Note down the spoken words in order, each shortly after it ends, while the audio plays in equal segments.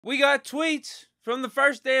We got tweets from the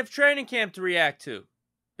first day of training camp to react to.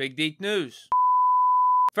 Big Deke news.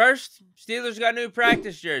 First, Steelers got new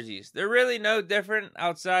practice jerseys. They're really no different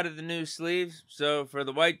outside of the new sleeves. So for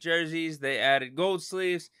the white jerseys, they added gold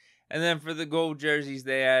sleeves. And then for the gold jerseys,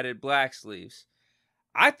 they added black sleeves.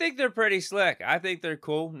 I think they're pretty slick. I think they're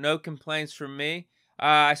cool. No complaints from me.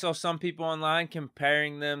 I saw some people online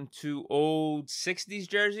comparing them to old 60s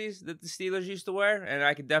jerseys that the Steelers used to wear. And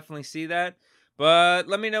I could definitely see that. But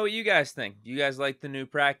let me know what you guys think. You guys like the new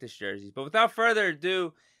practice jerseys? But without further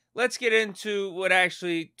ado, let's get into what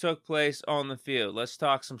actually took place on the field. Let's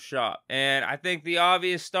talk some shop. And I think the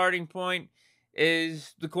obvious starting point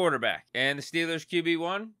is the quarterback. And the Steelers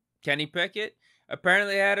QB1, Kenny Pickett,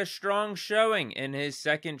 apparently had a strong showing in his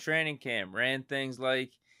second training camp. Ran things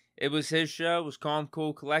like it was his show, was calm,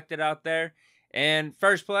 cool, collected out there. And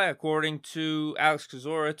first play, according to Alex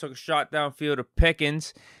Kozora, took a shot downfield of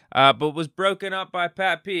Pickens, but was broken up by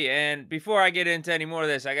Pat P. And before I get into any more of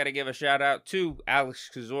this, I got to give a shout out to Alex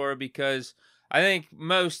Kozora because I think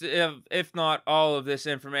most, if not all of this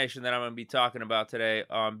information that I'm going to be talking about today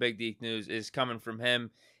on Big Deke News is coming from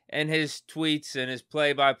him and his tweets and his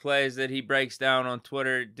play-by-plays that he breaks down on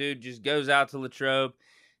Twitter. Dude just goes out to Latrobe,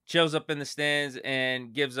 chills up in the stands,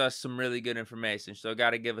 and gives us some really good information. So got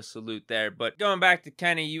to give a salute there. But going back to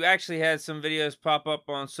Kenny, you actually had some videos pop up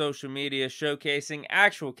on social media showcasing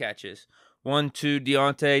actual catches. One to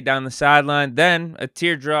Deontay down the sideline, then a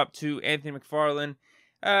teardrop to Anthony McFarland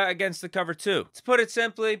against the cover two. To put it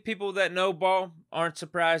simply, people that know ball aren't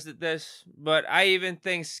surprised at this, but I even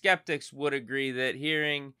think skeptics would agree that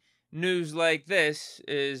hearing news like this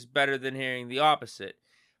is better than hearing the opposite.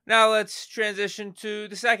 Now let's transition to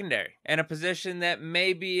the secondary, and a position that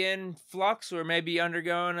may be in flux or may be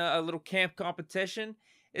undergoing a little camp competition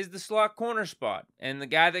is the slot corner spot. And the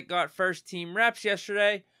guy that got first team reps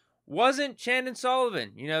yesterday wasn't Chandon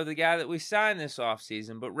Sullivan, the guy that we signed this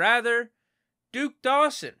offseason, but rather Duke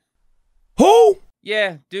Dawson. Who?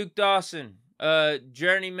 Yeah, Duke Dawson,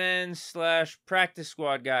 journeyman / practice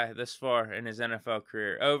squad guy thus far in his NFL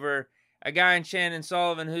career, over a guy in Chandon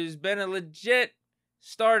Sullivan who's been a legit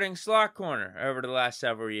starting slot corner over the last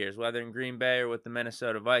several years, whether in Green Bay or with the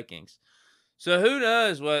Minnesota Vikings. So who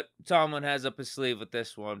knows what Tomlin has up his sleeve with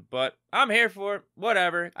this one, but I'm here for it,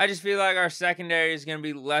 whatever. I just feel like our secondary is going to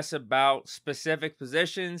be less about specific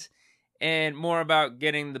positions and more about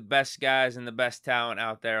getting the best guys and the best talent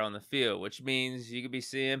out there on the field, which means you could be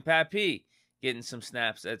seeing Pat P getting some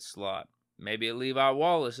snaps at slot, maybe a Levi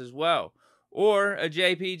Wallace as well, or a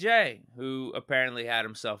JPJ, who apparently had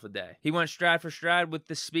himself a day. He went stride for stride with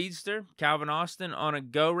the speedster, Calvin Austin, on a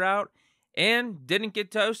go route, and didn't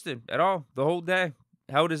get toasted at all the whole day.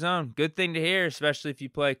 Held his own. Good thing to hear, especially if you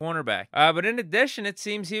play cornerback. But in addition, it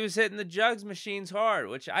seems he was hitting the jugs machines hard,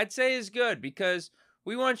 which I'd say is good, because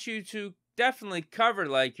we want you to definitely cover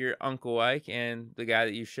like your Uncle Ike and the guy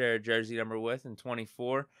that you share a jersey number with in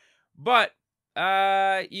 24. But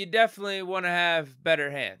you definitely want to have better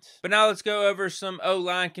hands. But now let's go over some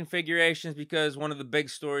O-line configurations, because one of the big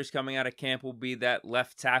stories coming out of camp will be that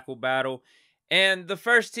left tackle battle. And the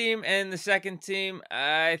first team and the second team,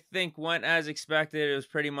 I think, went as expected. It was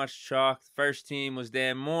pretty much chalk. The first team was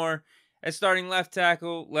Dan Moore as starting left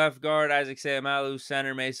tackle, left guard Isaac Seumalo,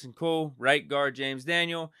 center Mason Cole, right guard James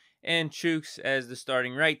Daniel, and Chooks as the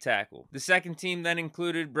starting right tackle. The second team then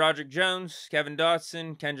included Broderick Jones, Kevin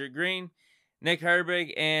Dotson, Kendrick Green, Nick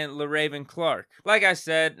Herbig, and LaRaven Clark. Like I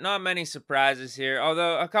said, not many surprises here,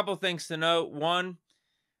 although a couple things to note. One,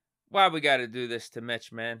 why we got to do this to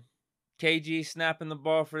Mitch, man? KG snapping the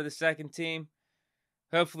ball for the second team.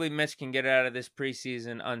 Hopefully Mitch can get out of this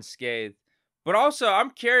preseason unscathed. But also,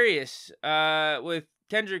 I'm curious, with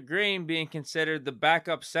Kendrick Green being considered the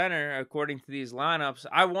backup center according to these lineups,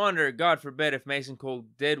 I wonder, God forbid, if Mason Cole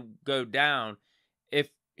did go down, if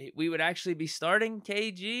we would actually be starting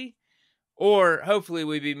KG? Or hopefully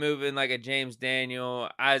we'd be moving like a James Daniel,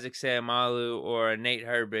 Isaac Seumalo, or a Nate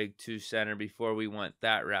Herbig to center before we went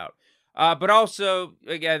that route. But also,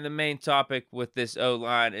 again, the main topic with this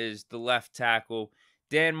O-line is the left tackle.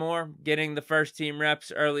 Dan Moore getting the first team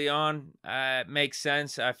reps early on makes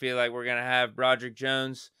sense. I feel like we're going to have Broderick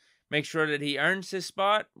Jones make sure that he earns his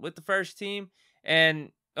spot with the first team.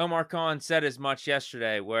 And Omar Khan said as much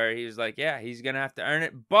yesterday, where he was like, yeah, he's going to have to earn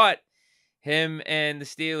it. But him and the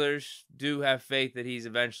Steelers do have faith that he's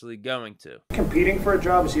eventually going to. Competing for a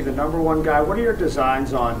job, is he the number one guy? What are your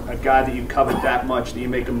designs on a guy that you covet that much that you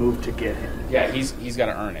make a move to get him? Yeah, he's got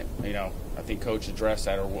to earn it. I think Coach addressed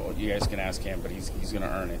that, or you guys can ask him, but he's going to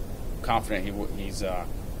earn it. Confident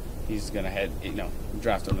he's going to head,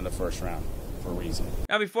 draft him in the first round. for a reason.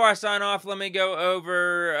 Now, before I sign off, let me go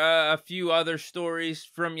over a few other stories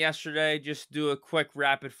from yesterday. Just do a quick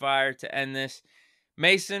rapid fire to end this.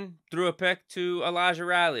 Mason threw a pick to Elijah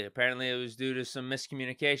Riley. Apparently, it was due to some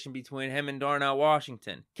miscommunication between him and Darnell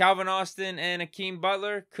Washington. Calvin Austin and Akeem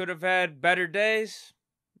Butler could have had better days.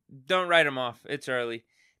 Don't write them off. It's early.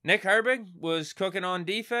 Nick Herbig was cooking on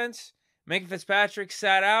defense. Minka Fitzpatrick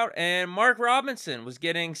sat out. And Mark Robinson was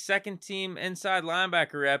getting second-team inside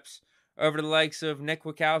linebacker reps over the likes of Nick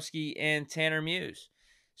Wachowski and Tanner Muse.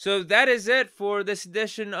 So that is it for this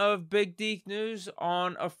edition of Big Deke News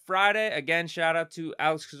on a Friday. Again, shout out to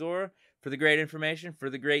Alex Kozora for the great information, for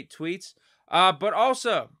the great tweets. But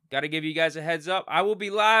also, got to give you guys a heads up. I will be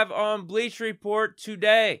live on Bleach Report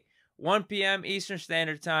today, 1 p.m. Eastern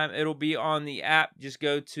Standard Time. It'll be on the app. Just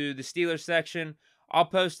go to the Steelers section. I'll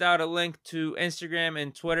post out a link to Instagram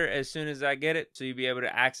and Twitter as soon as I get it, so you'll be able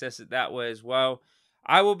to access it that way as well.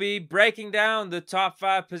 I will be breaking down the top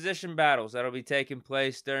 5 position battles that'll be taking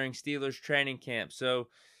place during Steelers training camp. So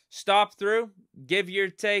stop through, give your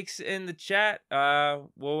takes in the chat.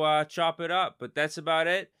 We'll chop it up. But that's about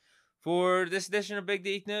it for this edition of Big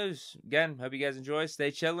Deke News. Again, hope you guys enjoy. Stay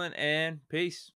chilling and peace.